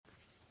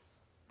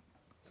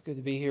It's good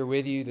to be here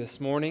with you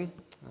this morning.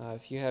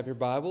 If you have your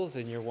Bibles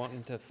and you're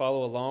wanting to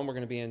follow along, we're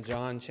going to be in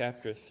John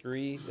chapter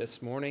 3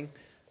 this morning.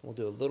 We'll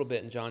do a little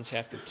bit in John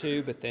chapter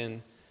 2, but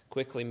then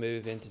quickly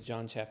move into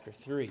John chapter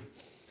 3.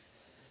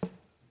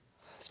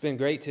 It's been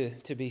great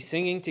to be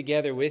singing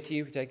together with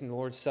you, taking the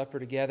Lord's Supper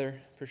together.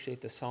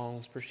 Appreciate the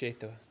songs, appreciate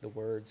the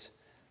words.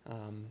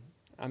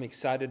 I'm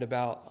excited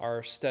about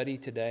our study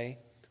today.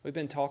 We've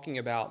been talking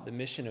about the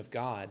mission of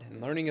God and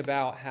learning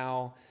about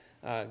how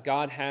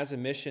God has a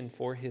mission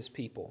for His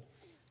people.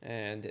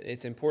 And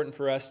it's important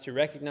for us to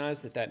recognize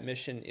that that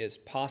mission is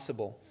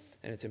possible.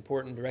 And it's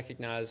important to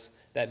recognize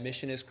that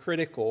mission is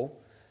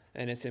critical.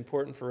 And it's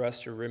important for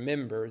us to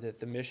remember that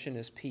the mission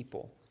is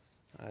people.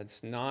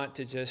 It's not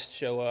to just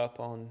show up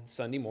on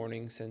Sunday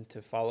mornings and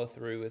to follow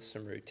through with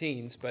some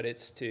routines, but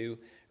it's to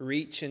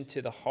reach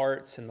into the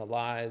hearts and the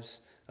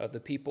lives of the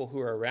people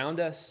who are around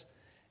us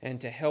and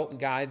to help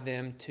guide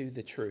them to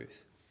the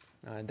truth.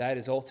 That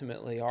is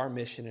ultimately our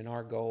mission and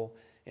our goal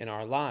in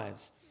our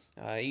lives.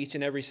 Each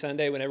and every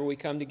Sunday, whenever we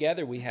come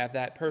together, we have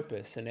that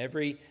purpose. And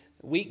every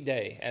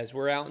weekday, as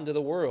we're out into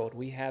the world,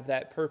 we have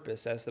that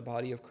purpose as the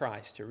body of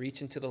Christ, to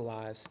reach into the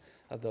lives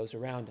of those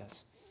around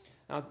us.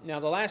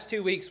 Now the last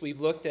 2 weeks, we've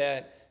looked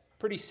at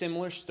pretty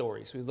similar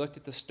stories. We looked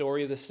at the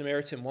story of the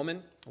Samaritan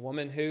woman, a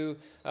woman who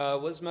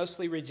was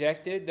mostly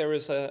rejected. There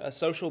was a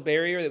social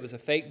barrier that was a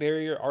fake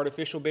barrier,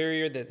 artificial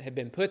barrier that had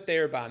been put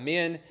there by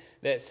men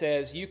that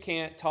says, you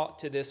can't talk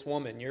to this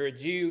woman. You're a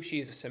Jew,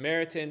 she's a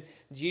Samaritan.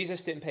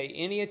 Jesus didn't pay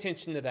any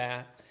attention to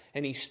that,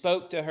 and he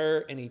spoke to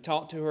her and he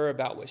talked to her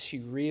about what she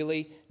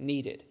really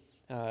needed.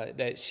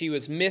 That she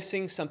was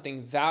missing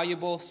something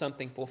valuable,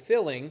 something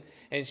fulfilling,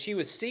 and she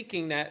was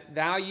seeking that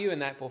value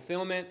and that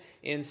fulfillment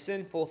in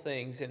sinful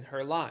things in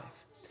her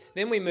life.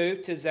 Then we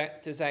moved to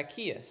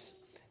Zacchaeus,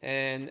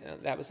 and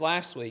that was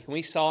last week. And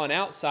we saw an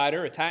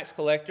outsider, a tax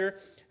collector,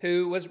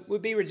 who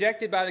would be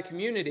rejected by the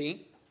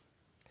community,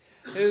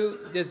 who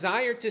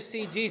desired to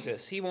see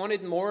Jesus. He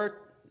wanted more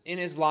in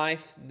his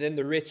life than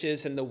the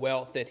riches and the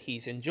wealth that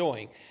he's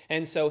enjoying.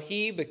 And so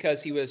he,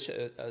 because he was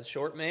a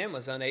short man,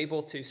 was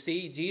unable to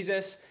see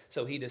Jesus,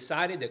 so he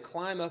decided to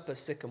climb up a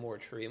sycamore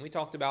tree. And we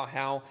talked about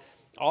how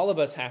all of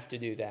us have to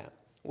do that.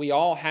 We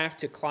all have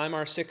to climb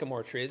our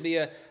sycamore tree. It'd be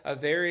a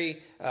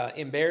very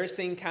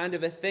embarrassing kind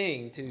of a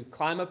thing to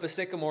climb up a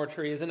sycamore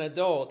tree as an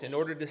adult in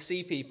order to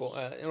see people,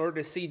 in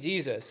order to see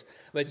Jesus.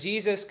 But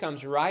Jesus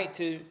comes right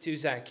to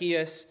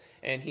Zacchaeus,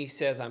 and he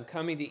says, I'm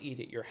coming to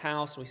eat at your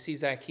house. We see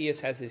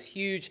Zacchaeus has this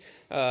huge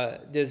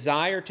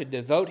desire to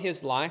devote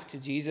his life to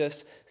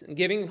Jesus,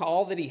 giving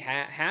all that he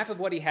half of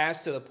what he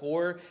has to the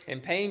poor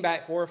and paying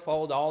back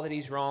fourfold all that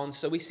he's wronged.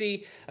 So we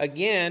see,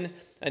 again,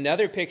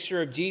 another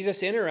picture of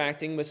Jesus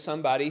interacting with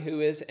somebody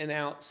who is an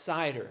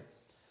outsider.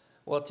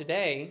 Well,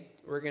 today,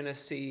 we're going to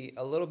see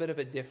a little bit of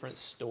a different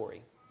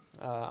story.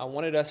 I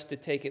wanted us to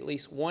take at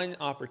least one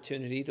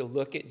opportunity to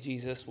look at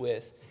Jesus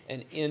with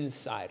an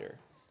insider.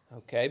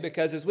 Okay,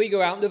 because as we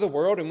go out into the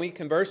world and we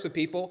converse with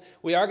people,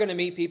 we are going to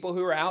meet people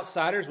who are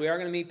outsiders. We are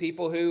going to meet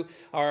people who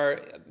are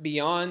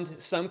beyond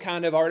some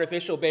kind of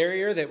artificial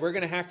barrier that we're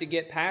going to have to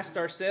get past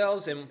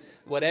ourselves and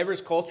whatever's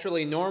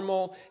culturally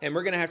normal. And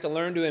we're going to have to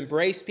learn to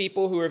embrace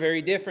people who are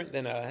very different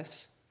than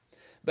us.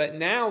 But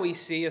now we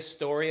see a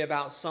story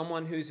about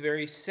someone who's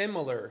very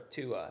similar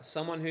to us,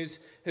 someone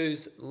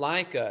who's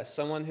like us,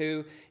 someone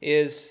who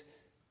is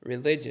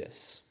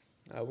religious.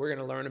 We're going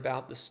to learn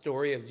about the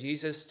story of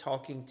Jesus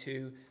talking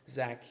to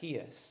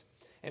Zacchaeus.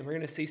 And we're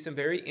going to see some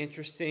very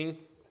interesting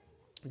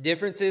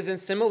differences and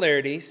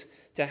similarities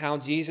to how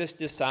Jesus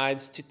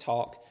decides to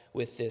talk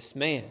with this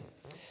man.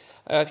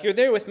 If you're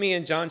there with me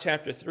in John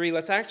chapter 3,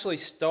 let's actually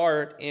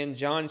start in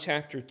John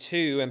chapter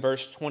 2 and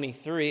verse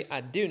 23. I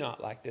do not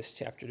like this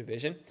chapter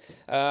division.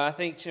 I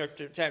think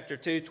chapter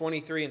 2,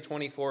 23, and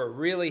 24 are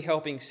really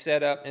helping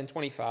set up, and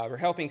 25 are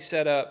helping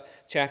set up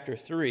chapter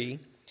 3.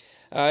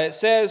 It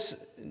says,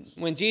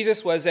 when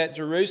Jesus was at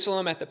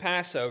Jerusalem at the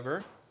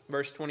Passover,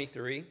 verse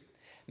 23,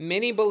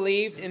 many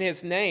believed in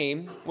his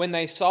name when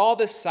they saw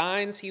the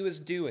signs he was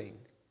doing.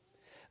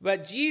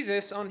 But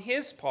Jesus, on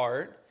his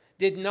part,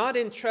 did not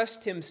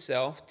entrust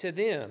himself to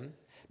them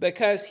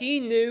because he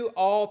knew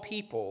all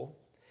people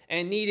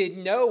and needed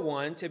no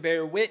one to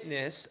bear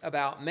witness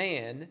about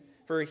man,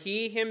 for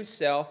he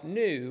himself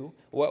knew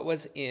what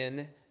was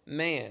in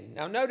man.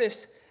 Now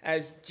notice,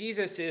 as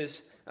Jesus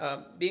is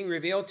being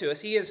revealed to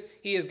us, he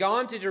has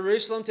gone to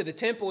Jerusalem, to the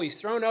temple. He's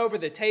thrown over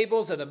the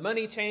tables of the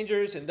money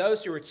changers and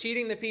those who were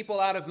cheating the people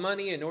out of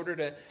money in order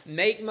to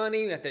make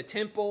money at the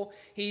temple.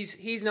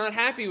 He's not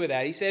happy with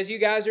that. He says, you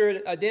guys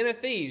are a den of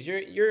thieves.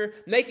 You're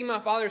making my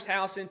Father's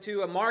house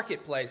into a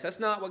marketplace. That's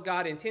not what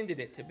God intended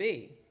it to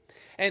be.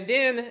 And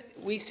then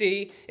we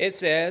see it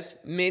says,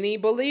 many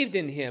believed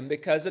in him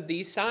because of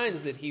these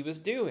signs that he was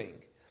doing.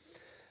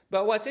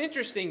 But what's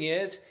interesting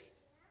is,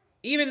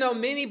 even though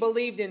many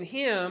believed in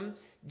him,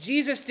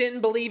 Jesus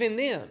didn't believe in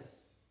them.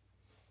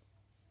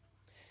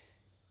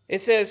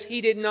 It says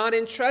he did not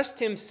entrust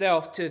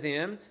himself to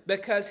them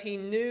because he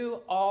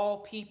knew all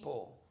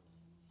people.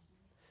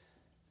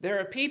 There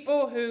are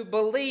people who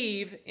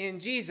believe in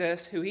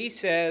Jesus who he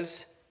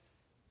says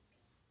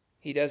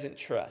he doesn't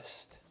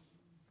trust.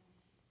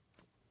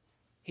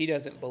 He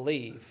doesn't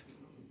believe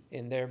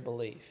in their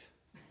belief.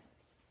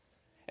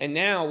 And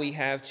now we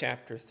have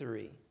chapter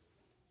 3,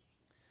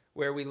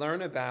 where we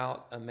learn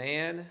about a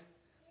man,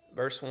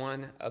 verse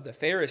 1, of the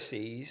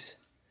Pharisees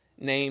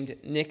named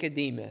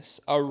Nicodemus,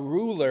 a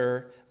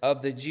ruler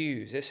of the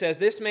Jews. It says,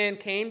 this man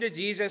came to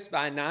Jesus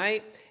by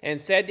night and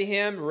said to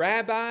him,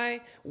 Rabbi,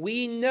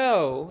 we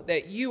know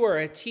that you are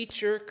a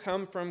teacher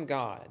come from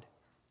God,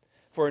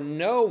 for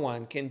no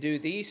one can do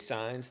these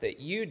signs that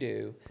you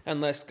do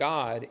unless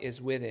God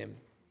is with him.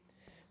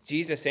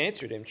 Jesus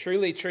answered him,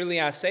 truly, truly,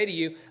 I say to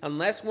you,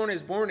 unless one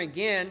is born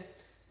again,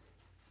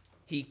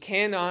 he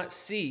cannot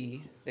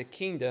see the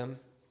kingdom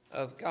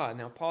of God.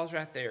 Now pause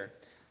right there.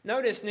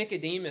 Notice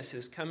Nicodemus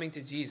is coming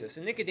to Jesus.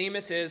 And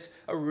Nicodemus is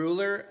a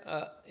ruler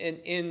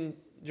in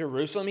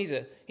Jerusalem.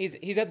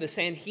 He's of the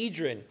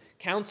Sanhedrin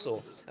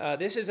council.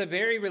 This is a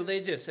very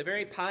religious, a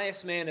very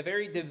pious man, a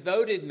very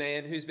devoted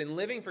man who's been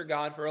living for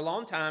God for a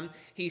long time.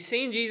 He's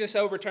seen Jesus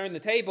overturn the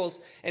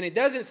tables, and it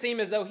doesn't seem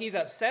as though he's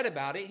upset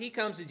about it. He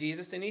comes to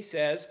Jesus and he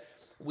says,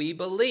 we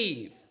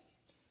believe.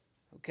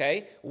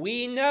 Okay,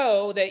 we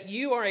know that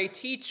you are a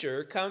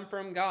teacher come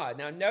from God.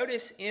 Now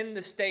notice in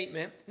the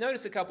statement,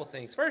 notice a couple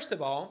things. First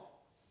of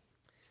all,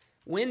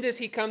 when does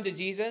he come to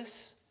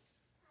Jesus?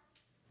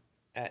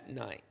 At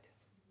night.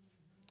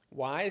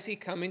 Why is he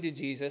coming to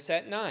Jesus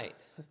at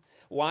night?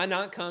 Why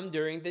not come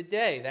during the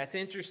day? That's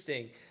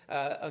interesting.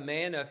 A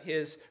man of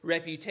his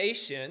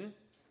reputation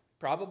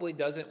probably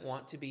doesn't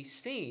want to be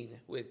seen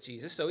with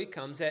Jesus, so he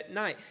comes at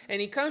night. And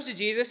he comes to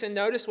Jesus, and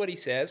notice what he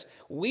says.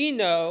 We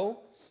know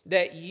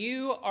that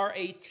you are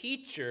a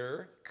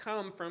teacher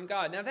come from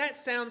God. Now that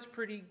sounds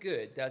pretty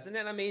good, doesn't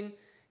it? I mean,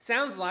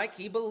 sounds like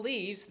he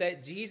believes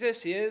that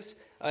Jesus is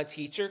a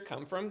teacher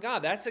come from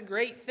God. That's a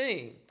great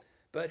thing.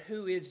 But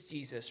who is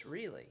Jesus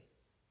really?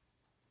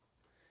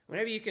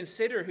 Whenever you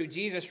consider who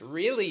Jesus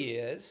really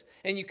is,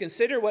 and you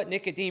consider what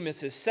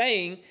Nicodemus is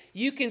saying,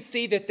 you can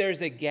see that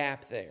there's a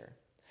gap there.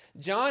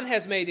 John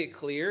has made it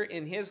clear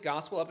in his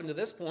gospel up until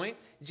this point,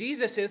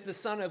 Jesus is the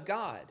Son of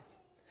God.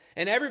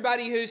 And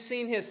everybody who's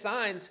seen his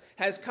signs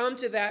has come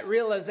to that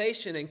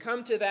realization and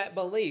come to that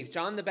belief.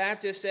 John the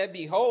Baptist said,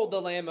 behold the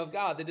Lamb of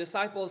God. The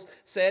disciples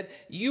said,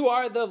 you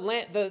are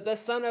the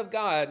Son of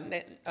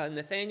God.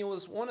 Nathanael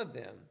was one of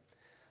them.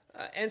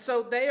 And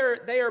so they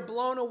are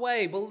blown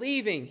away,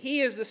 believing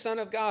he is the Son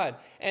of God.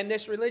 And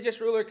this religious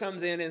ruler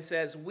comes in and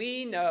says,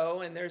 we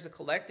know, and there's a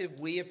collective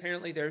we,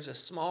 apparently there's a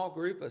small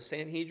group of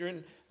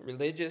Sanhedrin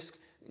religious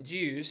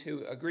Jews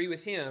who agree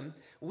with him.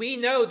 We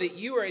know that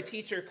you are a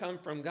teacher come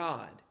from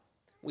God.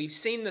 We've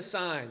seen the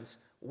signs.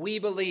 We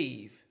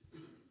believe.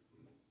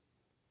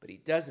 But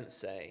he doesn't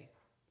say,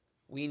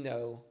 we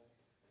know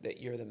that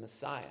you're the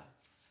Messiah.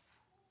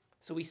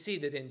 So we see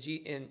that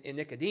in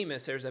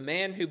Nicodemus, there's a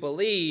man who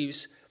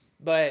believes,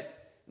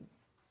 but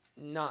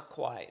not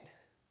quite.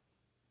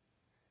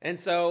 And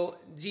so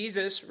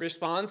Jesus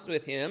responds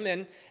with him.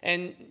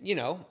 And you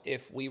know,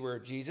 if we were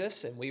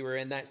Jesus and we were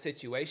in that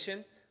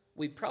situation,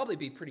 we'd probably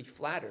be pretty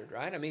flattered,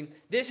 right? I mean,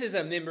 this is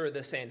a member of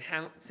the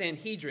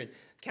Sanhedrin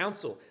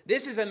council.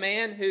 This is a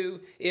man who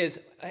is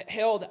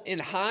held in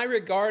high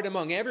regard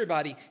among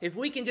everybody. If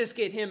we can just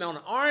get him on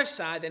our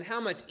side, then how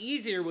much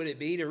easier would it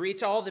be to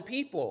reach all the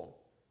people?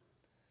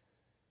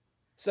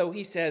 So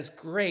he says,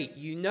 great,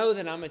 you know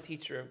that I'm a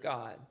teacher of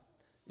God.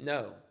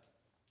 No.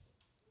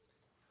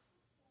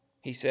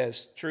 He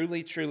says,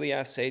 truly, truly,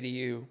 I say to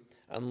you,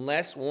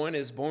 unless one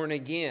is born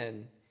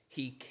again,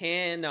 he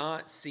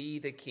cannot see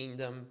the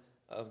kingdom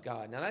of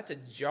God. Now that's a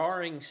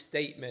jarring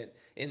statement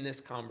in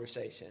this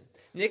conversation.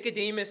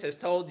 Nicodemus has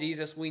told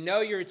Jesus, we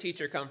know you're a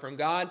teacher come from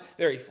God.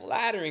 Very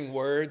flattering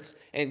words.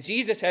 And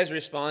Jesus has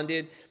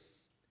responded,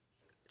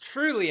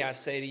 truly I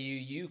say to you,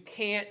 you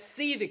can't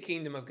see the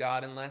kingdom of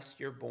God unless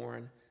you're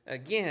born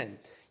again.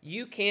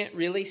 You can't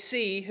really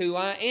see who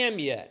I am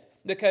yet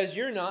because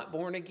you're not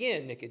born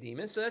again,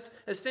 Nicodemus. So that's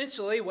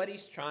essentially what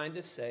he's trying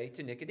to say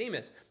to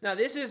Nicodemus. Now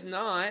this is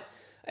not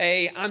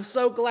I'm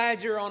so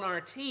glad you're on our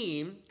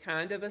team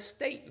kind of a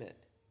statement.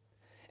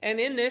 And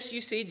in this, you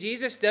see,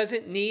 Jesus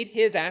doesn't need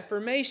his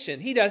affirmation.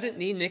 He doesn't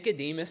need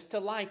Nicodemus to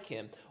like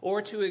him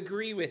or to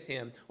agree with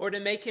him or to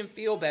make him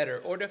feel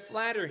better or to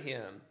flatter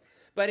him.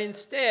 But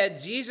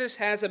instead, Jesus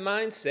has a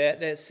mindset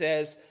that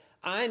says,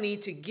 I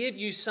need to give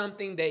you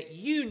something that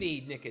you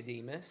need,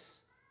 Nicodemus.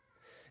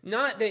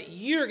 Not that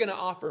you're going to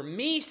offer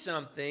me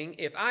something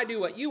if I do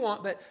what you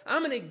want, but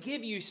I'm going to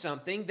give you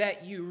something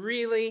that you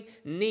really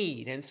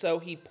need. And so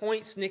he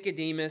points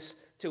Nicodemus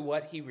to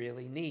what he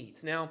really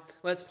needs. Now,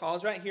 let's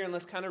pause right here and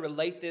let's kind of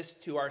relate this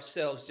to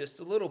ourselves just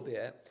a little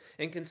bit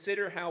and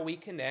consider how we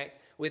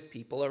connect with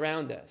people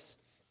around us.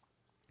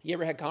 You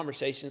ever had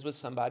conversations with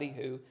somebody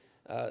who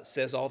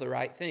says all the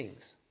right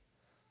things?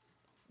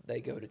 They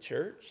go to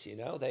church, you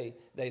know, they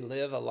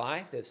live a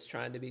life that's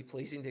trying to be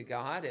pleasing to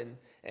God,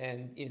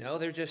 and you know,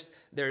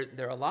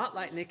 they're a lot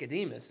like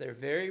Nicodemus. They're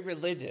very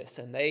religious,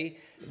 and they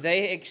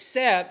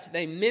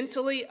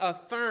mentally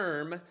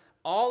affirm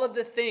all of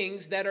the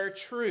things that are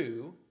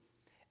true,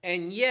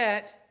 and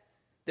yet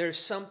there's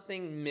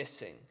something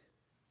missing.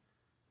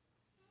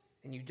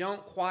 And you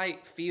don't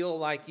quite feel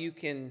like you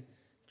can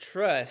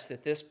trust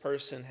that this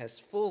person has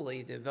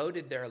fully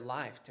devoted their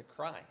life to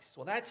Christ.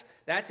 Well,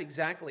 that's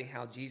exactly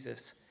how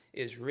Jesus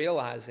is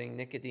realizing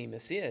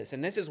Nicodemus is.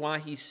 And this is why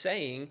he's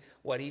saying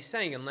what he's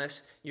saying.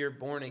 Unless you're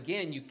born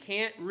again, you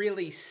can't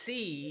really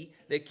see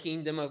the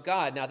kingdom of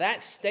God. Now,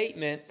 that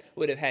statement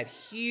would have had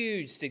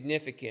huge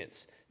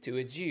significance to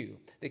a Jew.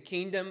 The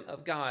kingdom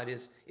of God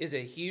is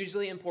a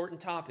hugely important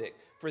topic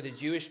for the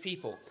Jewish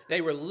people. They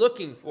were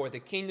looking for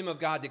the kingdom of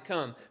God to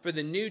come, for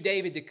the new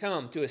David to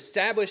come, to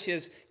establish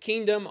his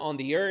kingdom on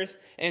the earth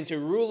and to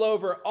rule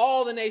over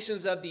all the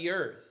nations of the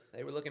earth.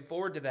 They were looking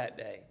forward to that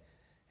day.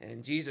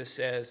 And Jesus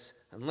says,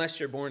 unless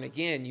you're born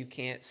again, you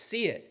can't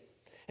see it.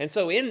 And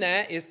so in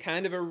that is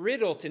kind of a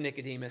riddle to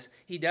Nicodemus.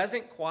 He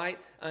doesn't quite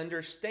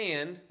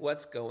understand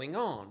what's going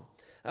on.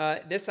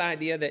 This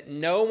idea that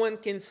no one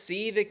can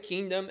see the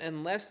kingdom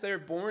unless they're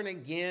born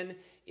again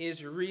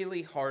is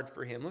really hard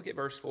for him. Look at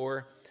verse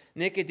 4.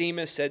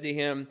 Nicodemus said to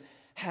him,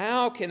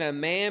 "How can a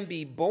man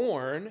be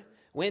born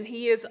when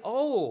he is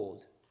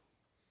old?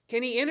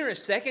 Can he enter a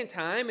second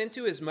time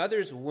into his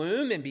mother's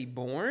womb and be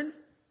born?"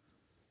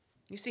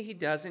 You see, he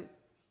doesn't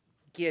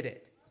get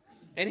it.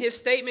 And his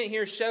statement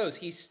here shows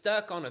he's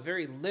stuck on a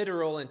very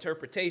literal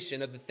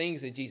interpretation of the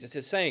things that Jesus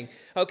is saying.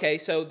 Okay,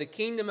 so the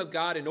kingdom of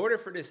God, in order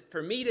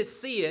for me to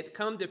see it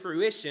come to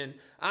fruition,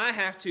 I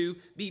have to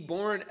be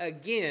born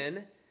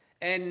again.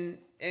 And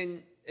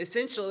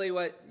essentially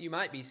what you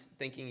might be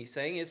thinking he's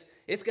saying is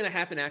it's going to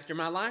happen after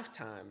my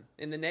lifetime,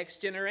 in the next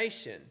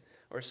generation,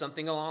 or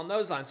something along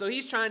those lines. So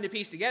he's trying to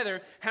piece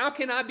together, how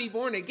can I be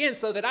born again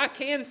so that I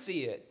can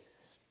see it?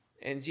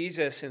 And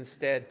Jesus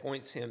instead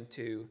points him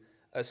to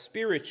a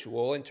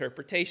spiritual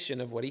interpretation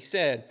of what he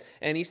said.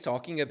 And he's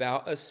talking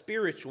about a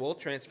spiritual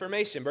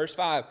transformation. Verse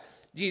 5,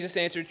 Jesus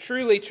answered,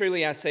 "Truly,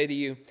 truly, I say to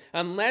you,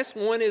 unless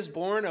one is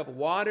born of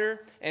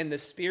water and the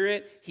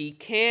Spirit, he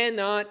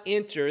cannot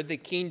enter the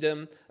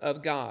kingdom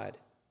of God.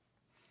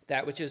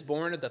 That which is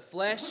born of the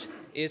flesh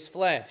is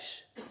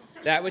flesh.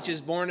 That which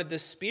is born of the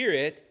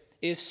Spirit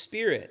is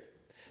spirit.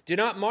 Do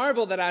not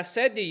marvel that I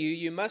said to you,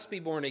 you must be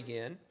born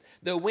again.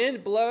 The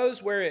wind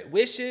blows where it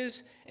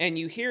wishes, and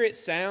you hear its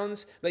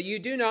sounds, but you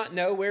do not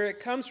know where it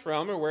comes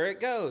from or where it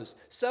goes.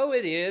 So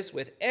it is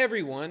with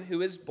everyone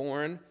who is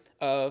born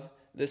of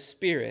the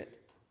Spirit."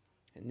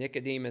 And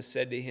Nicodemus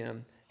said to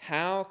him,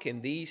 "How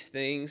can these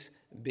things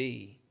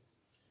be?"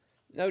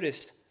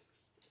 Notice,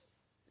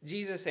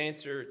 Jesus'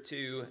 answer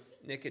to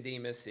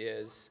Nicodemus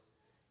is,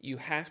 you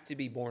have to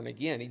be born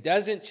again. He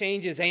doesn't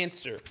change his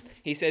answer.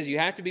 He says you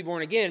have to be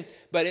born again,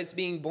 but it's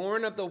being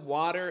born of the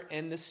water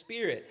and the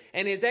Spirit.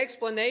 And his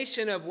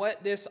explanation of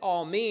what this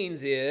all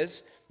means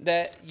is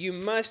that you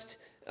must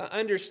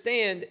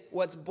understand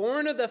what's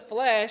born of the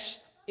flesh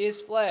is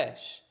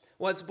flesh.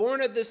 What's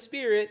born of the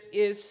Spirit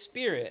is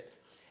spirit.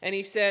 And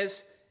he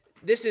says,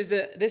 this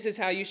is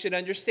how you should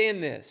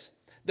understand this.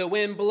 The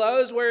wind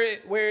blows where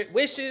it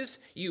wishes,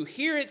 you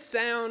hear its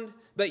sound,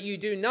 but you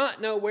do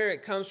not know where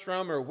it comes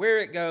from or where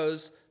it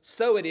goes.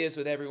 So it is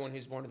with everyone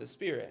who's born of the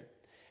Spirit.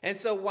 And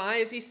so why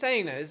is he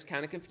saying that? It's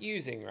kind of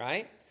confusing,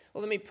 right?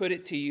 Well, let me put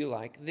it to you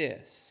like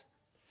this.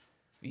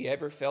 Have you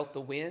ever felt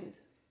the wind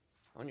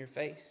on your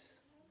face?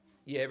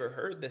 You ever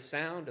heard the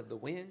sound of the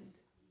wind?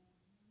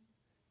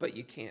 But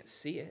you can't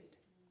see it.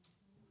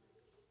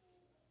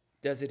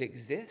 Does it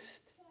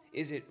exist?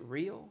 Is it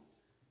real?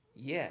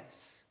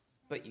 Yes,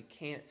 but you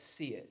can't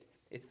see it.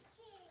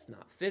 It's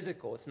not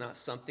physical. It's not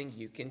something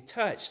you can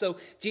touch. So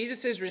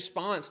Jesus'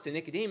 response to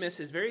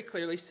Nicodemus is very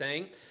clearly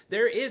saying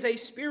there is a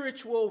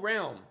spiritual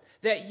realm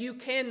that you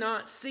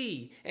cannot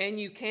see and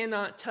you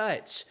cannot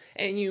touch.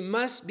 And you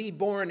must be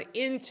born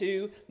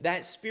into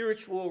that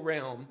spiritual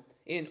realm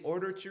in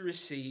order to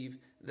receive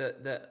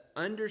the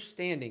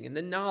understanding and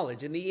the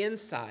knowledge and the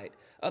insight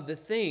of the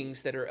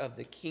things that are of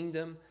the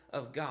kingdom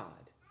of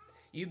God.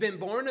 You've been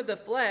born of the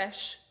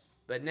flesh,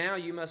 but now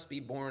you must be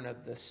born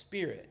of the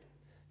Spirit,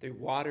 through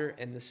water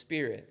and the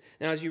Spirit.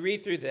 Now, as you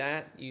read through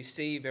that, you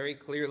see very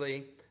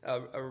clearly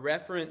a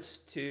reference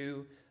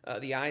to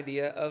the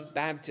idea of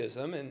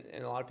baptism. And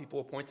a lot of people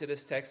will point to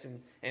this text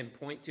and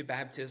point to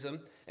baptism.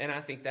 And I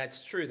think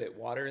that's true, that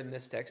water in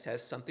this text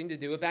has something to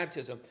do with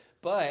baptism.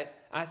 But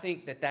I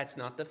think that that's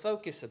not the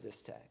focus of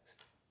this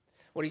text.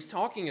 What he's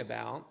talking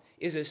about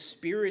is a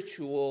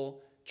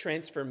spiritual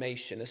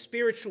transformation, a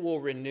spiritual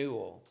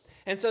renewal.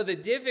 And so the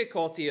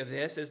difficulty of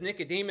this, as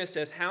Nicodemus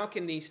says, how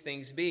can these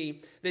things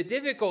be? The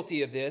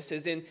difficulty of this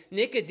is in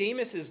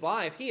Nicodemus's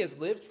life, he has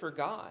lived for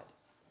God.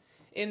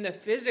 In the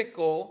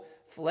physical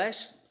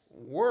flesh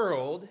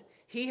world,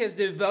 he has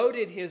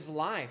devoted his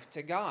life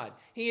to God.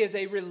 He is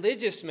a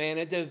religious man,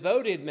 a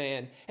devoted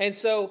man. And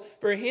so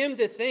for him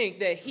to think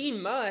that he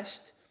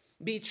must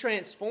be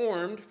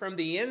transformed from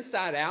the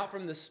inside out,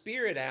 from the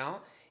Spirit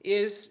out,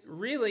 is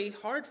really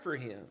hard for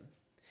him.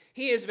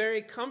 He is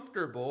very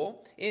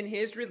comfortable in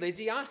his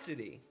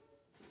religiosity.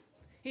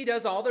 He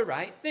does all the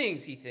right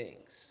things, he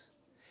thinks.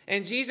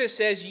 And Jesus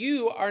says,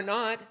 you are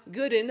not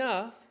good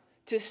enough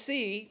to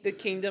see the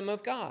kingdom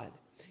of God.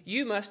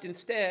 You must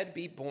instead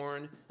be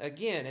born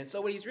again. And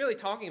so what he's really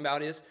talking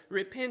about is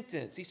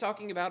repentance. He's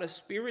talking about a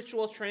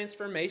spiritual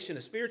transformation,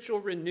 a spiritual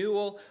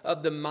renewal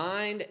of the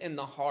mind and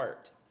the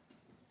heart.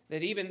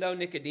 That even though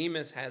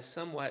Nicodemus has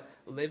somewhat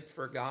lived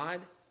for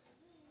God,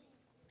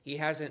 he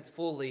hasn't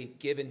fully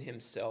given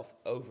himself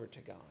over to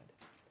God.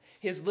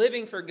 His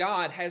living for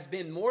God has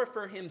been more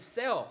for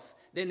himself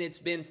than it's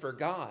been for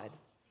God.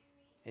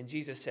 And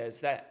Jesus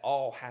says that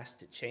all has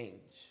to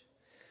change.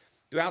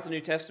 Throughout the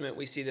New Testament,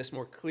 we see this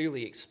more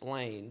clearly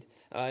explained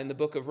in the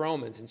book of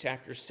Romans in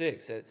chapter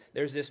 6.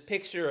 There's this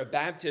picture of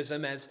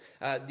baptism as,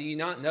 do you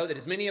not know that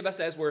as many of us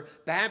as were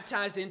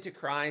baptized into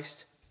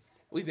Christ,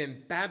 we've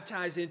been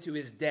baptized into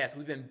his death.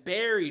 We've been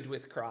buried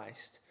with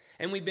Christ.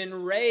 And we've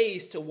been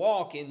raised to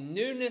walk in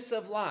newness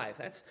of life.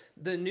 That's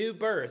the new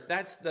birth.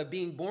 That's the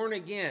being born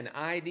again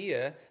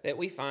idea that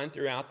we find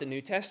throughout the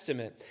New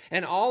Testament.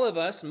 And all of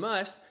us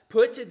must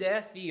put to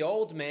death the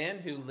old man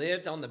who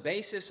lived on the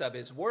basis of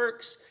his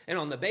works and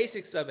on the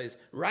basis of his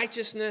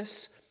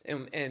righteousness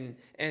and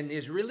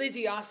his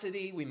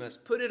religiosity. We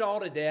must put it all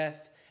to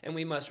death, and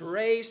we must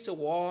raise to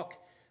walk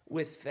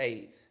with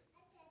faith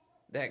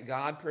that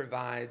God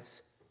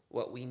provides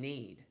what we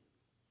need.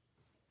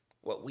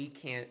 What we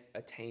can't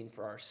attain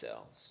for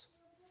ourselves,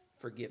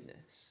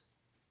 forgiveness.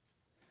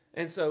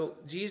 And so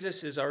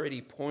Jesus is already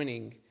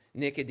pointing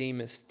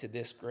Nicodemus to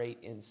this great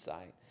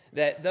insight,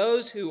 that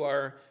those who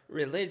are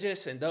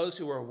religious and those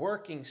who are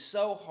working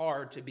so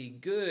hard to be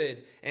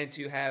good and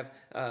to have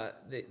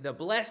the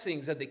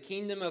blessings of the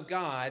kingdom of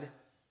God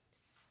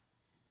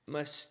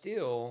must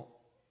still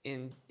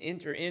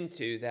enter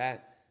into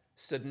that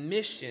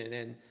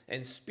submission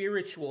and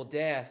spiritual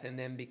death and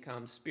then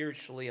become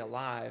spiritually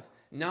alive.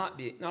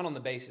 Not on the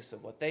basis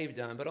of what they've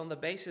done, but on the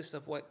basis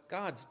of what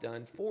God's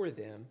done for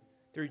them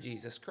through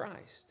Jesus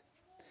Christ.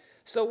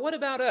 So what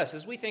about us?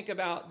 As we think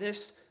about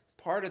this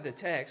part of the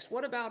text,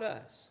 what about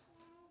us?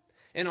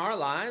 In our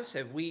lives,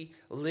 have we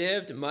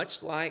lived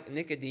much like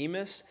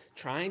Nicodemus,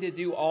 trying to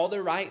do all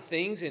the right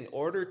things in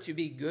order to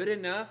be good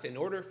enough, in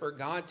order for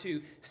God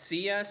to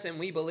see us, and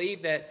we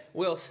believe that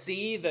we'll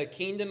see the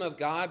kingdom of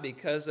God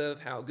because of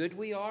how good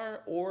we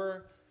are?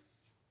 Or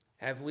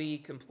have we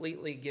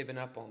completely given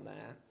up on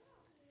that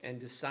and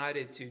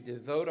decided to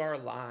devote our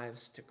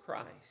lives to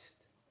Christ?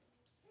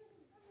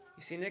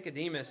 You see,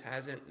 Nicodemus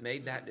hasn't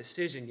made that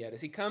decision yet.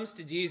 As he comes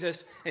to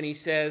Jesus and he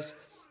says,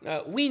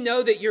 we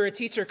know that you're a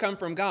teacher come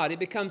from God, it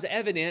becomes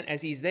evident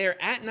as he's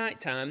there at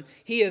nighttime,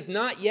 he has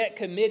not yet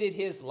committed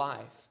his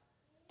life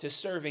to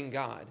serving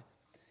God.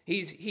 He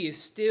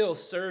is still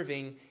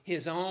serving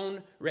his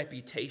own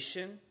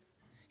reputation.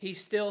 He's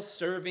still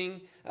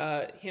serving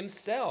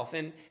himself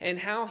and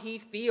how he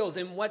feels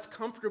and what's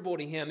comfortable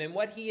to him and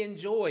what he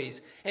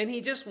enjoys. And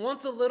he just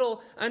wants a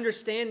little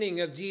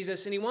understanding of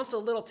Jesus, and he wants a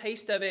little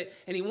taste of it,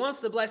 and he wants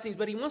the blessings,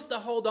 but he wants to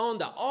hold on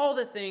to all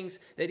the things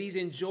that he's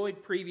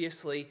enjoyed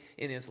previously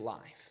in his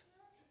life.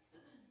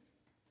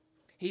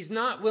 He's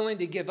not willing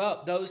to give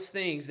up those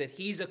things that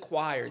he's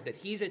acquired, that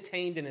he's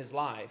attained in his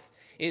life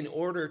in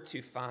order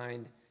to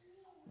find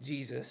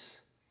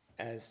Jesus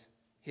as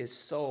his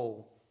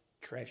sole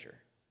treasure.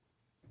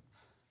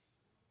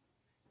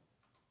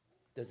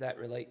 Does that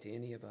relate to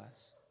any of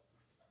us?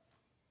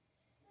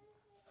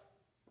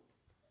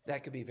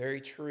 That could be very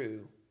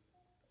true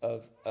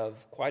of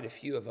quite a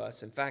few of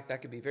us. In fact,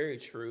 that could be very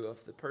true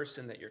of the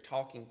person that you're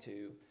talking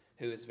to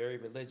who is very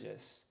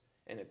religious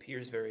and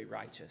appears very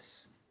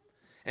righteous.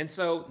 And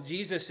so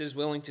Jesus is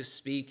willing to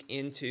speak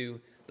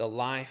into the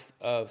life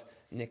of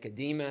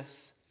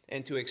Nicodemus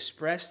and to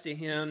express to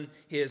him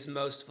his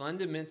most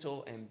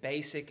fundamental and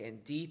basic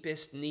and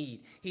deepest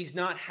need. He's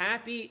not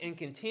happy and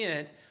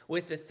content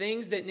with the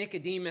things that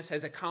Nicodemus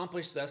has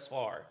accomplished thus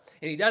far.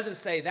 And he doesn't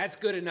say, that's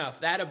good enough,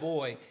 that a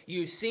boy,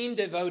 you seem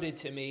devoted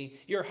to me,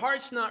 your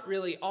heart's not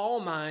really all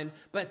mine,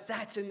 but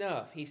that's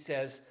enough. He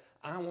says,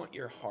 I want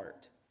your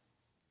heart.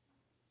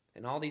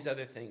 And all these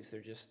other things, they're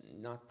just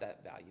not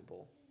that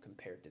valuable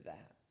compared to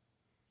that.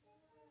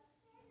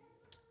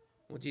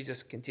 Well,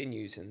 Jesus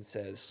continues and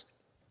says,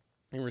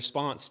 in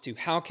response to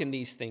how can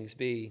these things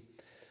be?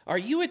 Are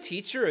you a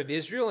teacher of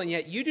Israel, and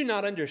yet you do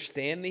not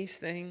understand these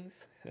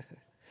things?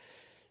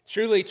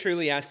 Truly,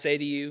 truly, I say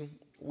to you,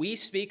 we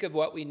speak of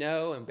what we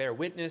know and bear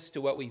witness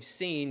to what we've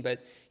seen,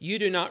 but you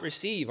do not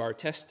receive our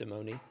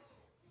testimony.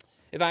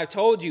 If I have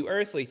told you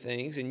earthly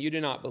things and you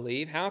do not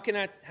believe, how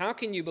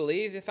can you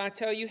believe if I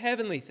tell you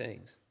heavenly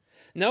things?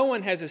 No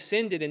one has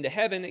ascended into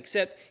heaven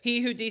except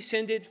he who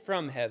descended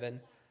from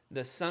heaven,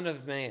 the Son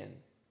of Man.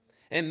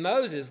 And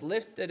Moses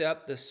lifted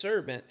up the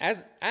serpent,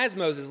 as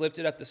Moses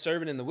lifted up the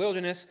serpent in the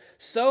wilderness,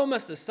 so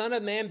must the Son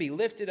of Man be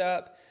lifted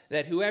up,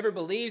 that whoever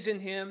believes in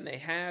him may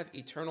have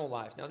eternal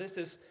life. Now, this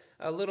is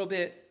a little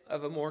bit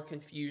of a more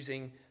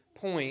confusing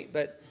point,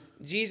 but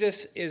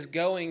Jesus is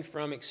going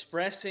from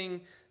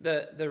expressing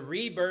the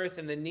rebirth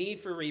and the need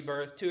for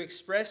rebirth to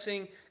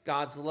expressing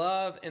God's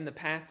love and the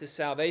path to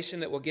salvation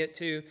that we'll get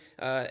to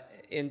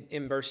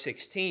in verse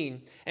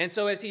 16. And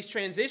so as he's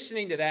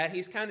transitioning to that,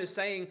 he's kind of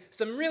saying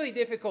some really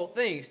difficult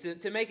things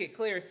to make it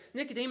clear.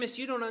 Nicodemus,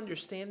 you don't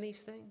understand these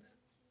things?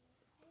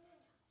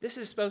 This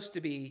is supposed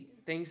to be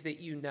things that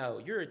you know.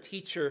 You're a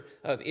teacher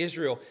of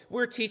Israel.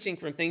 We're teaching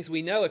from things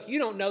we know. If you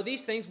don't know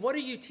these things, what are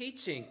you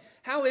teaching?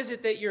 How is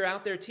it that you're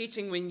out there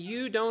teaching when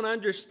you don't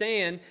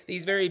understand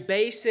these very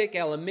basic,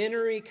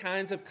 elementary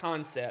kinds of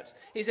concepts?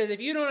 He says,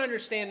 if you don't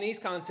understand these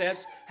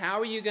concepts,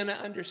 how are you going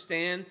to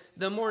understand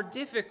the more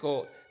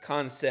difficult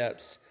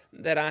concepts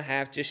that I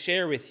have to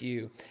share with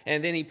you?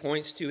 And then he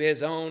points to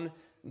his own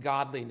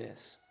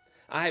godliness.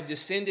 I have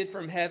descended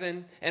from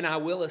heaven, and I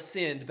will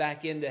ascend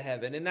back into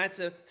heaven. And that's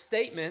a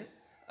statement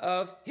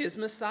of his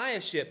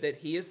messiahship, that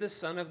he is the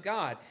Son of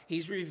God.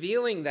 He's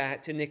revealing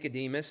that to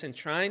Nicodemus and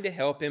trying to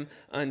help him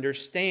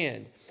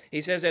understand.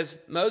 He says, as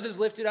Moses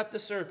lifted up the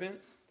serpent,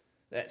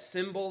 that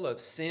symbol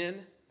of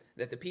sin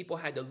that the people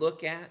had to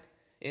look at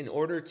in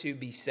order to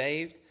be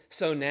saved,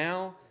 so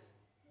now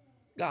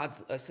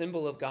a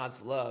symbol of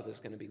God's love is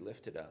going to be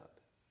lifted up.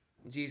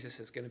 Jesus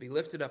is going to be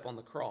lifted up on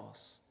the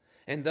cross.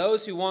 And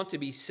those who want to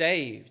be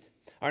saved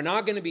are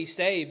not going to be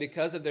saved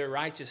because of their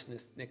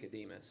righteousness,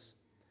 Nicodemus,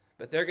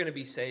 but they're going to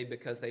be saved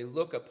because they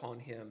look upon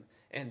him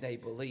and they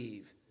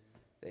believe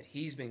that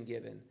he's been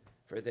given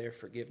for their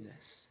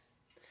forgiveness.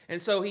 And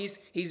so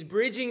he's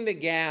bridging the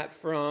gap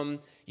from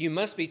you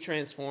must be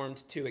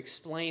transformed to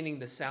explaining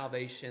the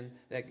salvation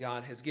that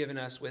God has given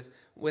us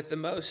with the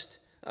most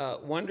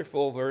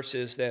wonderful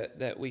verses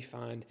that we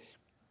find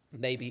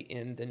maybe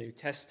in the New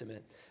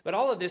Testament. But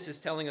all of this is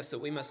telling us that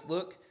we must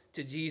look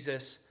to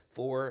Jesus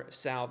for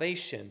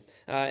salvation,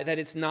 that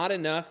it's not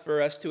enough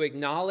for us to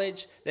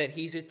acknowledge that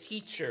he's a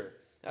teacher,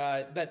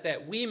 but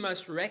that we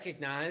must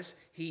recognize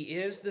he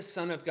is the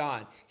Son of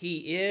God.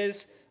 He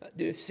is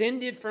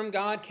descended from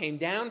God, came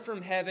down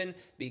from heaven,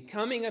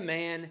 becoming a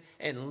man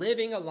and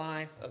living a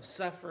life of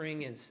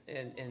suffering in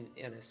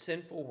a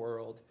sinful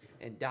world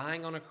and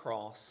dying on a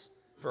cross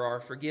for our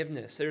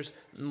forgiveness. There's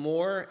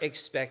more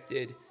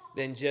expected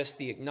than just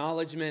the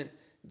acknowledgement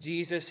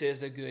Jesus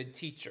is a good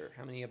teacher.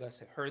 How many of us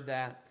have heard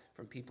that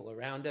from people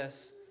around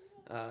us?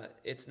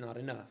 It's not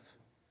enough.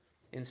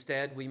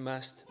 Instead, we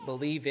must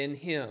believe in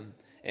him.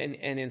 And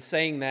in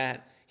saying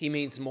that, he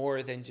means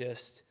more than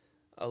just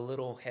a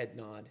little head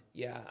nod.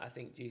 Yeah, I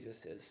think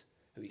Jesus is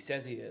who he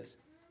says he is.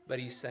 But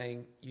he's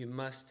saying, you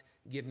must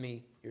give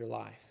me your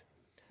life.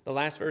 The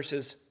last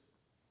verses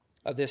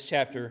of this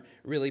chapter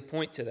really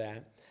point to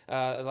that.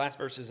 The last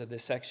verses of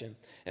this section.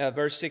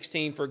 Verse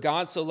 16, for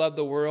God so loved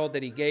the world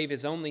that he gave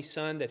his only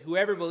Son, that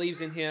whoever believes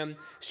in him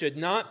should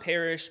not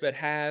perish but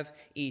have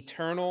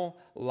eternal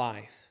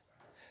life.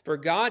 For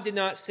God did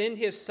not send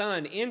his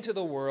Son into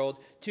the world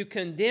to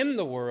condemn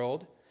the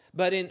world,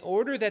 but in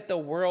order that the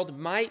world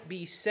might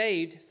be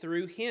saved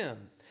through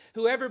him.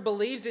 Whoever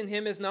believes in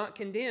him is not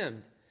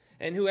condemned,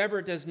 and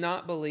whoever does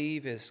not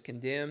believe is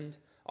condemned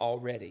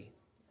already,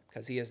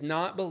 because he has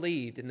not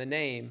believed in the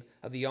name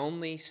of the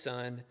only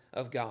Son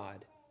of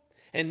God.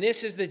 And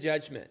this is the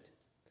judgment.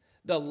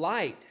 The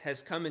light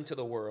has come into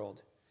the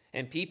world,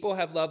 and people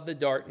have loved the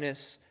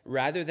darkness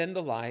rather than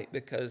the light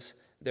because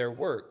their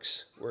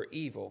works were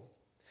evil.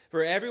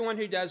 For everyone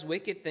who does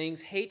wicked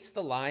things hates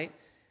the light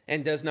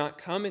and does not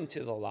come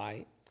into the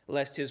light,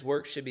 lest his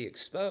work should be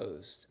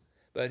exposed.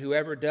 But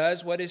whoever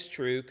does what is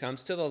true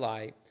comes to the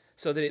light,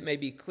 so that it may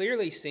be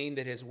clearly seen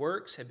that his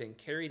works have been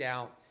carried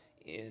out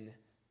in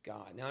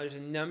God. Now, there's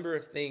a number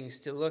of things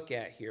to look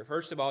at here.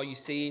 First of all, you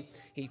see,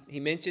 he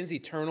mentions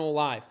eternal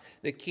life.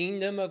 The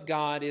kingdom of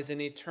God is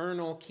an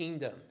eternal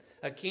kingdom,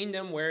 a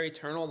kingdom where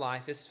eternal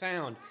life is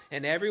found.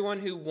 And everyone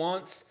who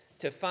wants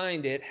to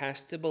find it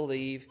has to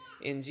believe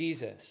in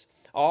Jesus.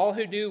 All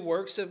who do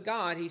works of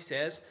God, he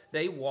says,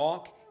 they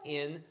walk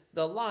in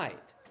the light.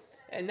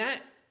 And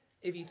that,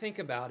 if you think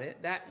about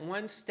it, that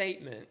one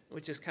statement,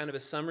 which is kind of a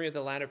summary of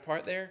the latter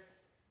part there,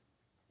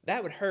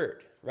 that would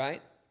hurt,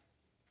 right?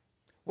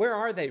 Where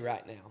are they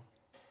right now?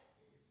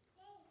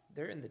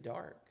 They're in the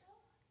dark.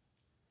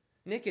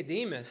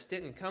 Nicodemus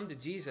didn't come to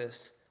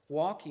Jesus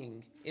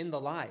walking in the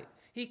light.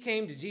 He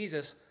came to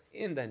Jesus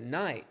in the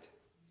night.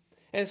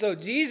 And so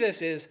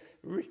Jesus is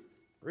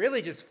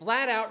really just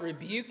flat out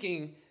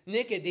rebuking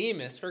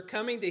Nicodemus for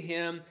coming to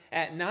him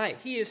at night.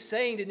 He is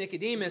saying to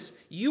Nicodemus,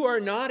 you are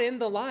not in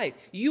the light.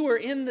 You are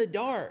in the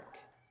dark.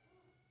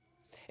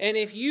 And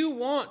if you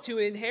want to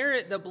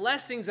inherit the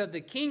blessings of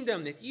the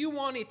kingdom, if you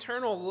want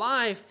eternal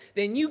life,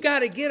 then you got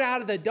to get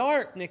out of the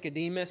dark,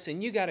 Nicodemus,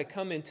 and you got to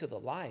come into the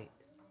light.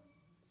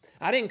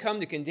 I didn't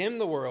come to condemn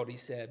the world, he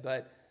said,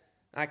 but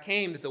I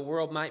came that the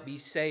world might be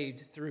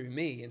saved through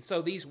me. And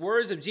so these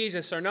words of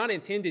Jesus are not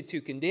intended to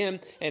condemn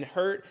and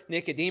hurt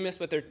Nicodemus,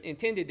 but they're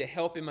intended to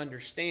help him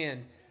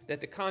understand that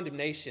the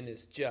condemnation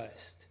is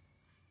just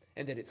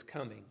and that it's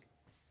coming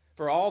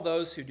for all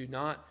those who do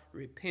not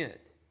repent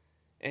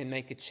and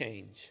make a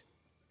change,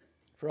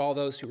 for all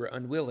those who are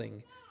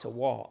unwilling to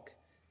walk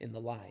in the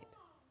light.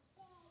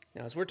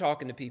 Now, as we're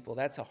talking to people,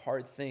 that's a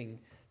hard thing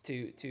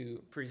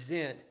to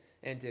present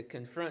and to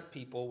confront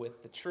people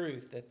with the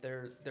truth that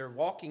they're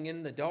walking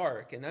in the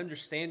dark and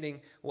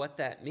understanding what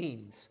that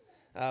means.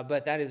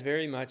 But that is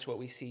very much what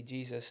we see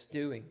Jesus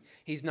doing.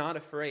 He's not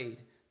afraid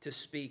to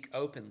speak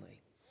openly.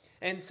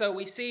 And so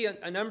we see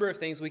a number of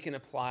things we can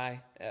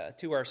apply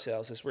to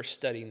ourselves as we're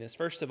studying this.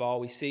 First of all,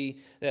 we see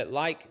that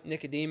like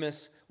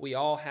Nicodemus, we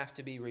all have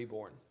to be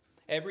reborn.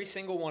 Every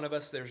single one of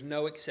us, there's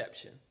no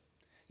exception.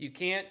 You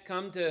can't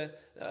come to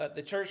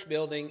the church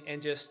building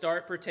and just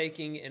start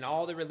partaking in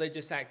all the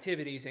religious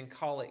activities and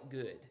call it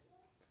good.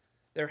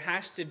 There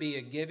has to be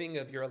a giving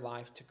of your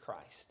life to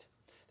Christ.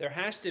 There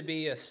has to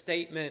be a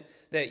statement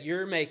that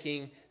you're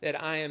making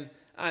that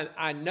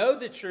I know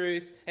the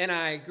truth and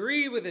I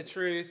agree with the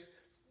truth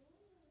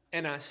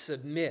and I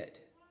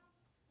submit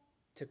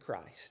to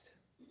Christ.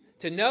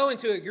 To know and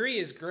to agree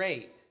is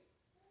great,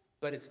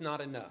 but it's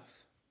not enough.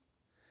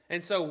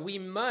 And so we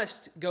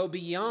must go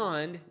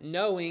beyond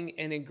knowing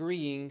and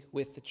agreeing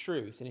with the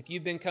truth. And if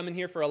you've been coming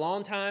here for a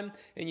long time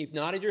and you've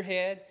nodded your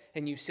head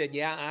and you've said,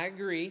 yeah, I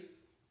agree,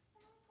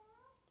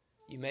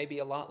 you may be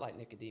a lot like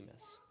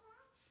Nicodemus.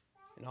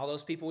 And all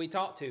those people we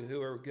talk to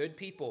who are good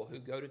people, who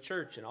go to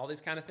church and all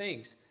these kind of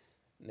things,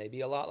 may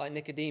be a lot like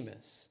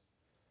Nicodemus.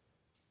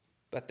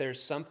 But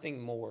there's something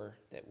more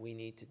that we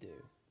need to do.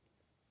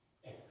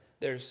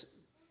 There's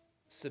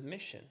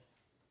submission.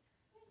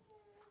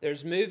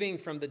 There's moving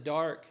from the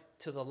dark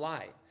to the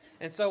light.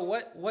 And so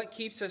what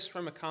keeps us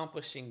from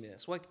accomplishing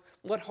this?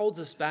 What holds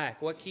us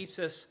back? What keeps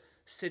us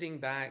sitting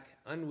back,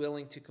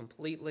 unwilling to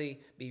completely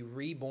be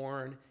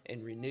reborn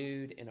and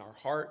renewed in our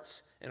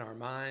hearts and our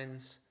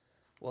minds?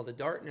 Well, the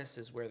darkness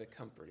is where the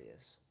comfort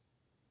is.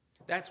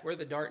 That's where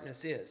the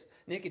darkness is.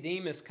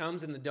 Nicodemus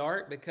comes in the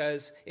dark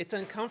because it's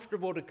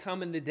uncomfortable to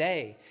come in the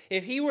day.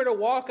 If he were to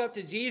walk up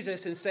to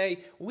Jesus and say,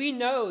 we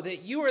know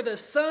that you are the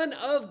Son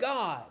of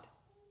God,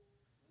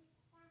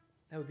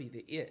 that would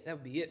be it. That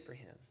would be it for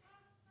him.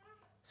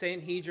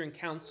 Sanhedrin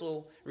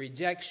council,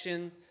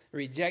 rejection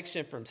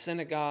from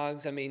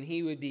synagogues. I mean,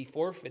 he would be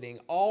forfeiting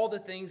all the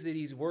things that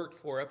he's worked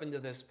for up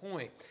until this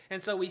point.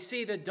 And so we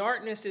see the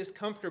darkness is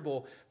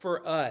comfortable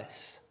for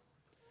us.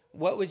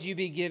 What would you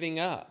be giving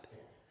up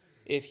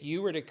if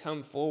you were to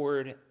come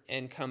forward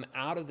and come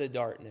out of the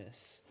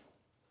darkness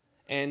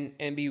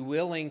and be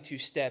willing to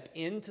step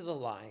into the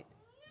light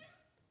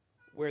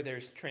where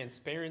there's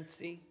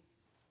transparency,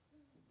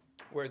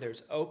 where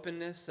there's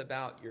openness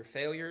about your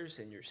failures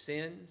and your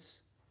sins,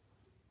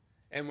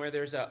 and where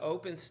there's an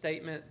open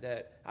statement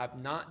that I've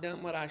not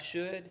done what I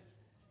should,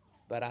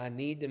 but I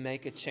need to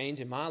make a change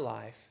in my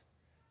life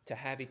to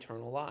have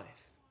eternal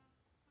life?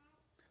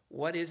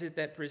 What is it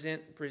that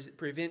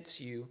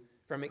prevents you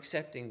from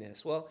accepting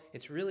this? Well,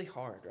 it's really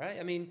hard, right?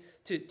 I mean,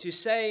 to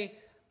say,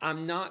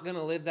 I'm not going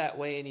to live that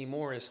way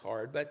anymore is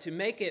hard, but to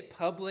make it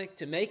public,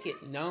 to make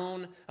it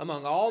known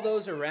among all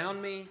those around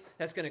me,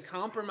 that's going to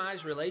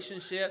compromise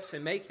relationships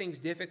and make things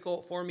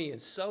difficult for me in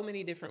so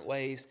many different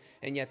ways,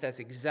 and yet that's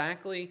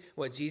exactly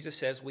what Jesus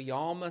says we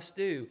all must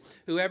do.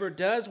 Whoever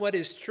does what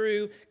is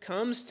true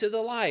comes to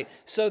the light,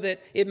 so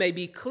that it may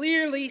be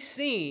clearly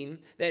seen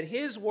that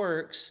his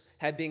works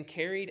have been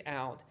carried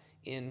out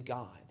in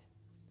God.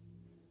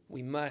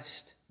 We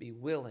must be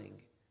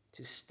willing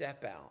to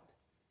step out,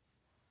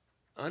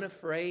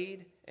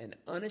 unafraid and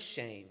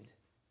unashamed,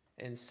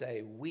 and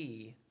say,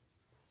 we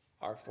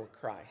are for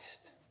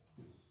Christ.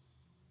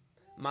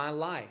 My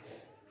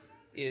life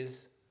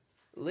is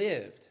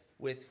lived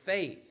with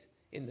faith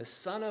in the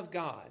Son of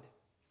God,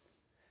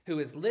 who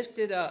is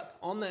lifted up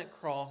on that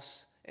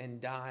cross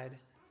and died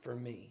for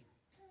me.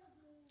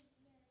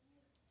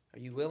 Are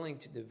you willing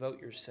to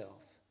devote yourself?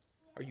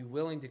 Are you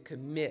willing to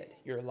commit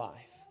your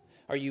life?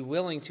 Are you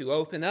willing to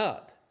open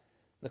up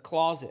the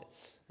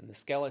closets and the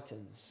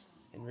skeletons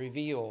and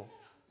reveal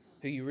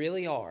who you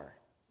really are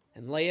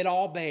and lay it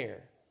all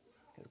bare,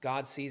 because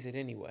God sees it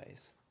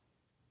anyways,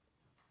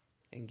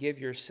 and give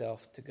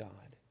yourself to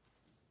God?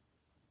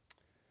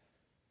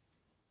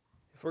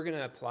 If we're going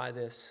to apply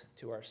this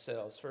to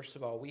ourselves, first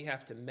of all, we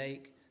have to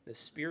make the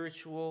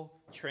spiritual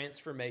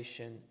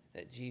transformation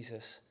that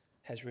Jesus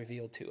has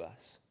revealed to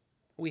us.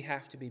 We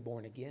have to be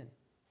born again.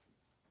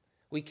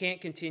 We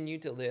can't continue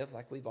to live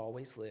like we've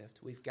always lived.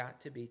 We've got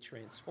to be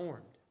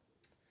transformed.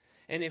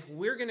 And if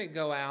we're going to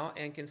go out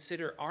and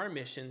consider our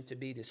mission to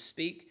be to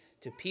speak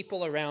to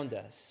people around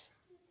us,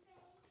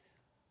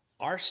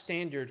 our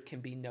standard can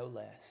be no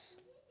less.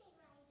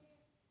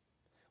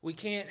 We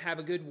can't have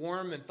a good,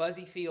 warm, and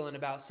fuzzy feeling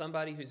about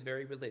somebody who's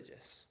very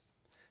religious,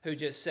 who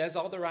just says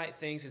all the right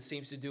things and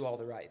seems to do all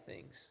the right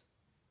things.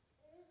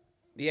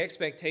 The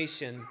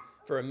expectation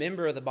for a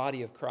member of the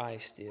body of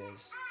Christ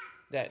is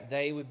that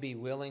they would be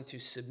willing to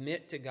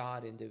submit to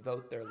God and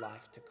devote their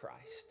life to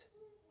Christ.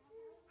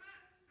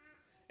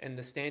 And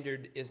the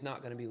standard is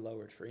not going to be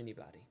lowered for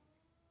anybody.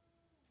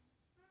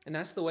 And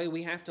that's the way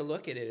we have to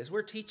look at it. As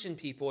we're teaching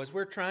people, as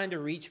we're trying to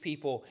reach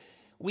people,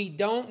 we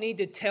don't need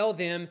to tell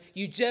them,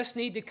 you just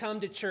need to come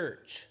to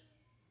church.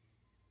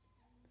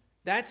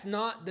 That's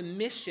not the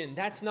mission.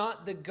 That's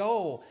not the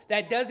goal.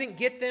 That doesn't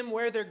get them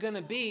where they're going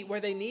to be, where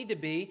they need to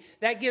be.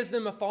 That gives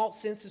them a false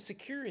sense of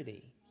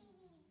security.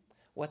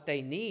 What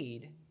they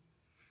need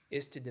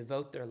is to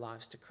devote their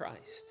lives to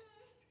Christ.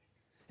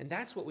 And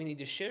that's what we need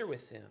to share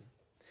with them.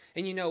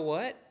 And you know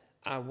what?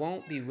 I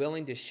won't be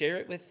willing to share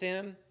it with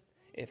them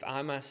if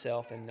I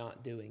myself am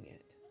not doing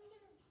it.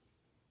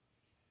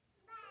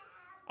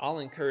 I'll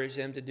encourage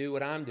them to do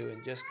what I'm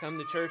doing. Just come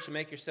to church and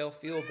make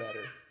yourself feel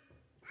better.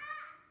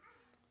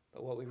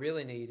 But what we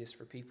really need is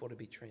for people to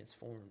be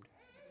transformed,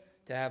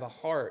 to have a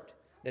heart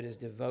that is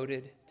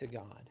devoted to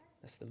God.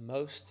 That's the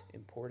most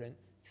important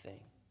thing.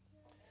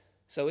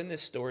 So in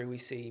this story, we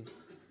see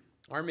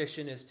our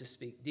mission is to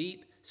speak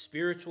deep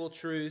spiritual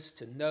truths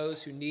to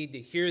those who need to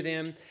hear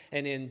them.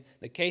 And in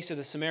the case of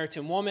the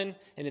Samaritan woman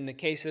and in the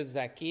case of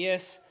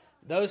Zacchaeus,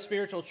 those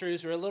spiritual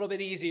truths are a little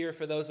bit easier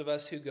for those of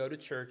us who go to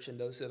church and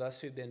those of us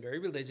who've been very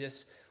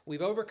religious.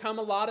 We've overcome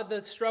a lot of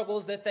the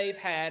struggles that they've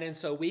had, and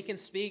so we can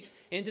speak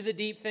into the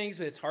deep things,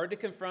 but it's hard to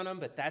confront them,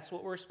 but that's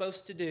what we're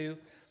supposed to do.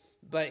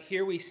 But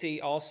here we see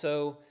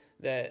also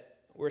that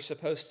we're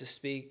supposed to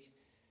speak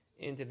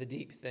into the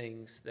deep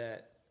things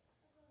that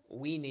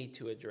we need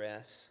to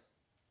address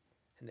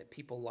and that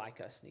people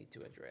like us need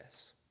to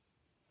address.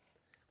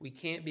 We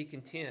can't be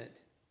content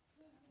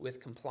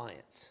with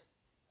compliance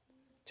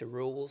to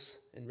rules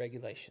and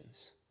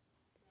regulations.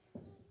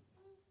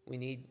 We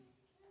need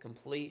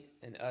complete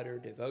and utter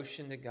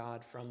devotion to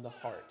God from the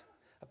heart.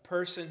 A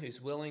person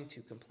who's willing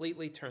to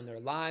completely turn their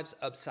lives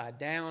upside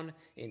down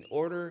in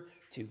order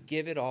to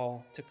give it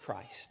all to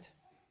Christ.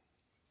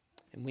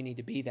 And we need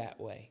to be that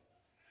way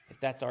if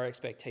that's our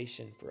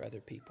expectation for other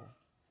people.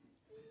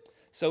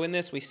 So in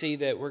this, we see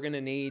that we're going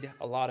to need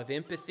a lot of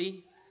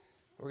empathy,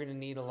 we're going to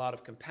need a lot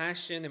of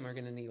compassion, and we're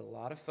going to need a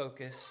lot of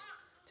focus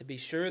to be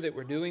sure that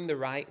we're doing the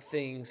right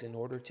things in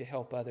order to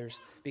help others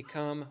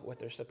become what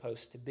they're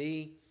supposed to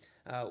be.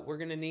 We're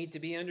going to need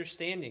to be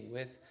understanding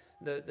with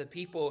the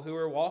people who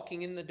are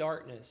walking in the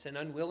darkness and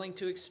unwilling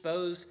to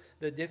expose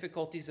the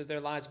difficulties of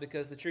their lives,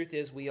 because the truth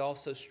is we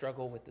also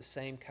struggle with the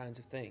same kinds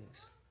of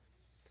things.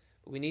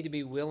 We need to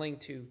be willing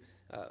to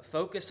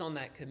focus on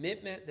that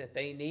commitment that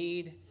they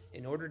need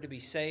in order to be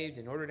saved,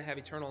 in order to have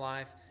eternal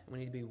life. And we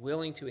need to be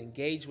willing to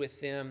engage with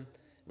them.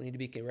 We need to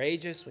be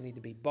courageous. We need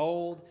to be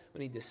bold.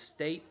 We need to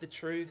state the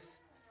truth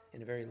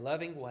in a very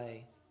loving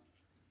way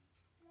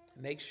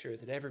and make sure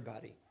that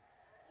everybody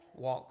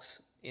walks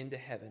into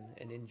heaven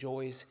and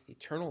enjoys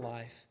eternal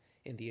life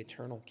in the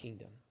eternal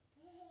kingdom.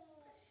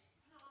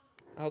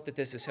 I hope that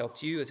this has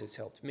helped you as it's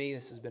helped me.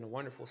 This has been a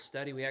wonderful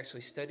study. We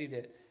actually studied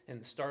it in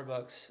the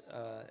Starbucks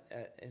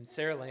in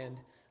Saraland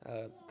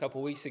a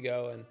couple weeks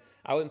ago, and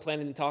I wasn't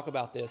planning to talk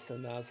about this,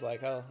 and I was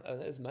like, it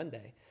was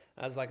Monday.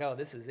 I was like,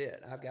 this is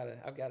it. I've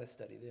got to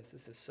study this.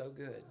 This is so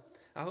good.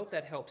 I hope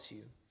that helps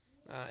you.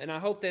 And I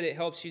hope that it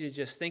helps you to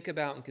just think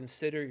about and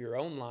consider your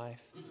own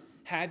life.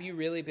 Have you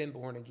really been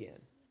born again?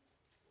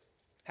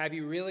 Have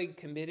you really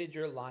committed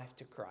your life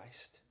to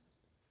Christ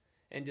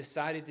and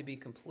decided to be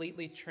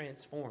completely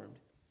transformed?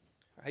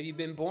 Or have you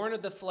been born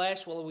of the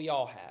flesh? Well, we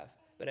all have.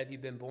 But have you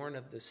been born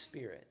of the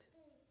Spirit?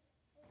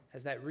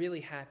 Has that really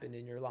happened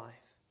in your life?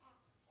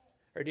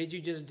 Or did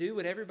you just do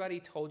what everybody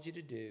told you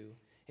to do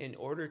in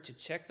order to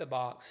check the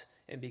box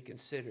and be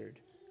considered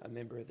a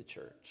member of the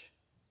church?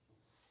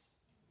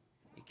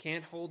 You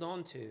can't hold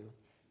on to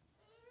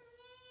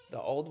the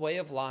old way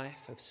of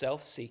life of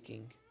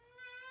self-seeking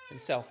and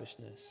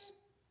selfishness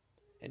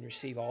and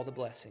receive all the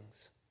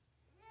blessings.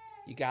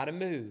 You got to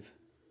move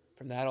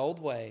from that old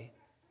way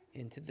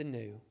into the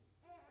new.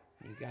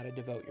 And you got to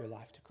devote your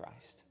life to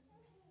Christ.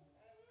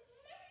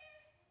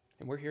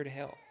 And we're here to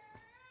help.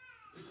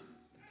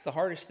 It's the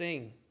hardest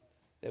thing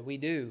that we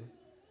do,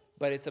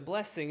 but it's a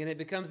blessing, and it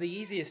becomes the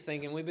easiest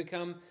thing, and we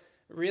become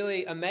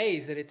really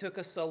amazed that it took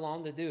us so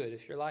long to do it.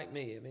 If you're like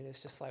me, I mean,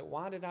 it's just like,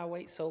 why did I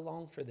wait so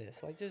long for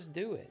this? Like, just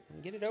do it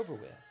and get it over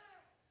with.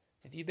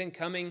 If you've been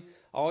coming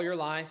all your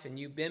life and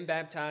you've been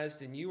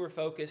baptized and you were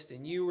focused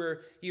and you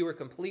were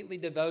completely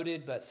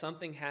devoted, but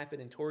something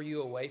happened and tore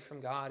you away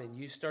from God and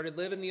you started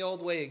living the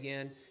old way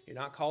again, you're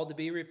not called to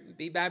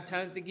be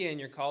baptized again.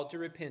 You're called to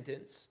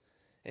repentance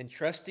and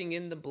trusting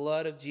in the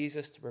blood of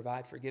Jesus to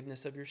provide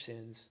forgiveness of your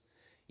sins.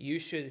 You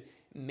should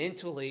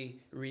mentally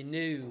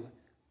renew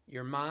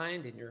your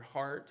mind and your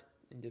heart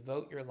and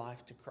devote your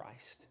life to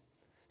Christ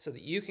so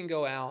that you can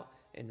go out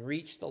and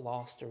reach the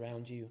lost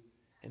around you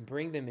and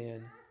bring them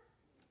in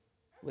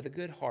with a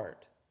good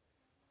heart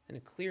and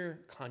a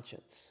clear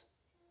conscience,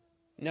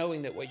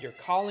 knowing that what you're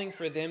calling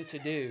for them to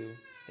do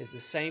is the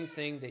same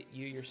thing that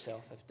you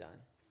yourself have done.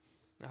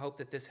 I hope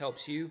that this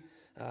helps you.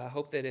 I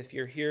hope that if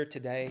you're here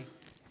today,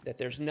 that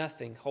there's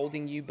nothing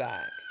holding you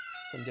back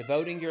from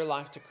devoting your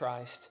life to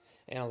Christ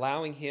and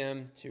allowing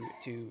Him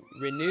to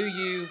renew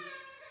you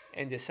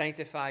and to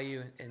sanctify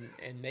you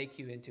and make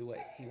you into what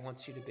He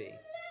wants you to be.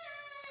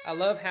 I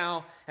love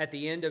how at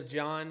the end of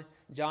John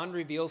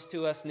reveals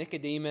to us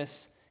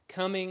Nicodemus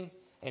coming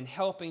and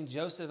helping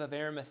Joseph of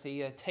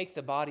Arimathea take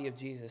the body of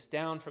Jesus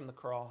down from the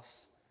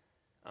cross,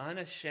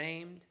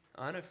 unashamed,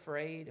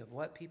 unafraid of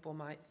what people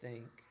might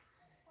think,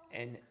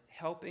 and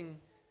helping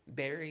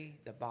bury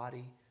the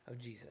body of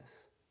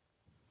Jesus.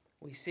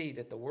 We see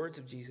that the words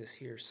of Jesus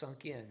here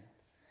sunk in.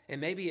 And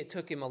maybe it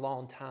took him a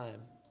long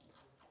time,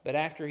 but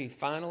after he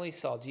finally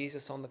saw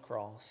Jesus on the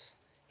cross,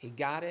 he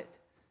got it,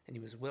 and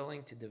he was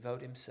willing to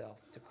devote himself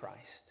to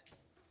Christ.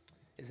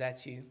 Is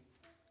that you?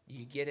 Do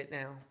you get it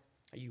now?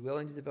 Are you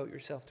willing to devote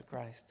yourself to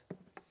Christ?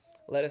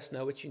 Let us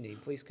know what you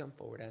need. Please come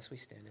forward as we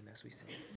stand and as we sing.